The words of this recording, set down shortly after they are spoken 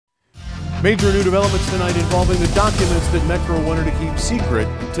Major new developments tonight involving the documents that Metro wanted to keep secret.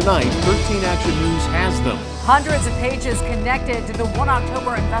 Tonight, 13 Action News has them. Hundreds of pages connected to the 1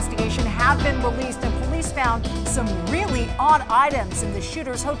 October investigation have been released, and police found some really odd items in the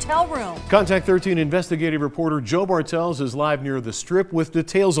shooter's hotel room. Contact 13 investigative reporter Joe Bartels is live near the Strip with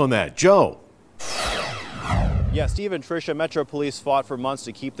details on that. Joe. Yeah, Steve and Tricia, Metro Police fought for months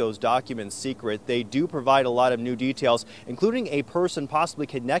to keep those documents secret. They do provide a lot of new details, including a person possibly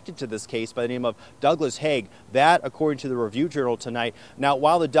connected to this case by the name of Douglas Haig. That, according to the Review Journal tonight. Now,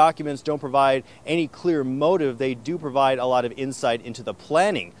 while the documents don't provide any clear motive, they do provide a lot of insight into the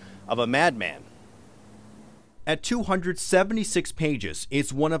planning of a madman. At 276 pages,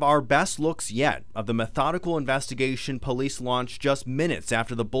 it's one of our best looks yet of the methodical investigation police launched just minutes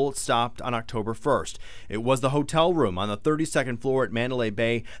after the bullet stopped on October 1st. It was the hotel room on the 32nd floor at Mandalay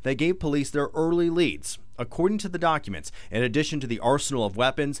Bay that gave police their early leads. According to the documents, in addition to the arsenal of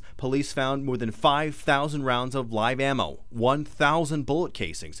weapons, police found more than 5,000 rounds of live ammo, 1,000 bullet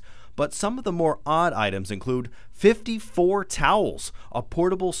casings. But some of the more odd items include 54 towels, a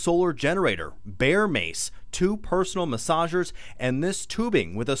portable solar generator, bear mace, 2 personal massagers, and this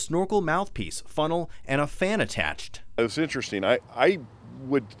tubing with a snorkel mouthpiece, funnel, and a fan attached. It's interesting. I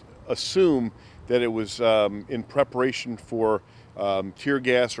would assume that it was in preparation for tear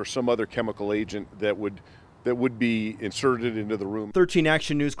gas or some other chemical agent that would be inserted into the room. 13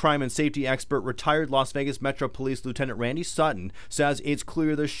 Action News crime and safety expert, retired Las Vegas Metro Police Lieutenant Randy Sutton, says it's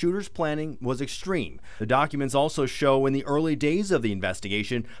clear the shooter's planning was extreme. The documents also show in the early days of the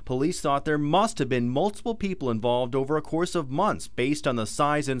investigation, police thought there must have been multiple people involved over a course of months based on the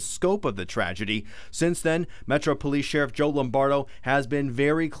size and scope of the tragedy. Since then, Metro Police Sheriff Joe Lombardo has been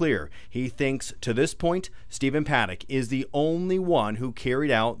very clear. He thinks, to this point, Stephen Paddock is the only one who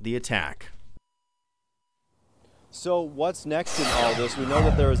carried out the attack. So what's next in all this? We know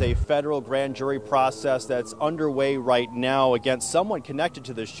that there is a federal grand jury process that's underway right now against someone connected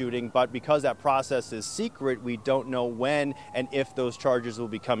to the shooting, but because that process is secret, we don't know when and if those charges will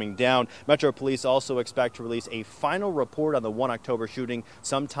be coming down. Metro Police also expect to release a final report on the 1 October shooting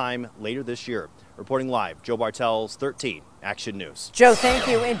sometime later this year. Reporting live, Joe Bartels, 13 Action News. Joe, thank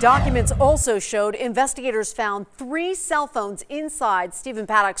you. And documents also showed investigators found 3 cell phones inside Stephen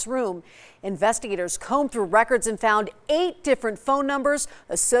Paddock's room. Investigators combed through records and found 8 different phone numbers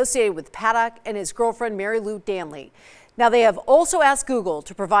associated with Paddock and his girlfriend, Mary Lou Danley. Now, they have also asked Google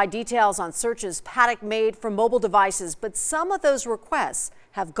to provide details on searches Paddock made from mobile devices, but some of those requests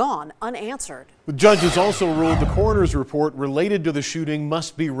have gone unanswered. The judges also ruled the coroner's report related to the shooting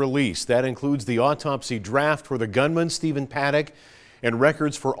must be released. That includes the autopsy draft for the gunman, Stephen Paddock, and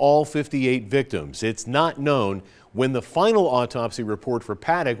records for all 58 victims. It's not known when the final autopsy report for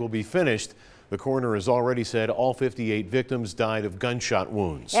Paddock will be finished. The coroner has already said all 58 victims died of gunshot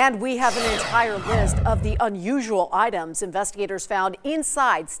wounds. And we have an entire list of the unusual items investigators found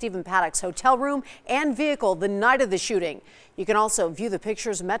inside Stephen Paddock's hotel room and vehicle the night of the shooting. You can also view the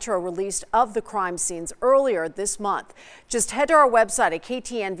pictures Metro released of the crime scenes earlier this month. Just head to our website at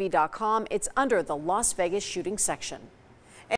ktnv.com. It's under the Las Vegas shooting section.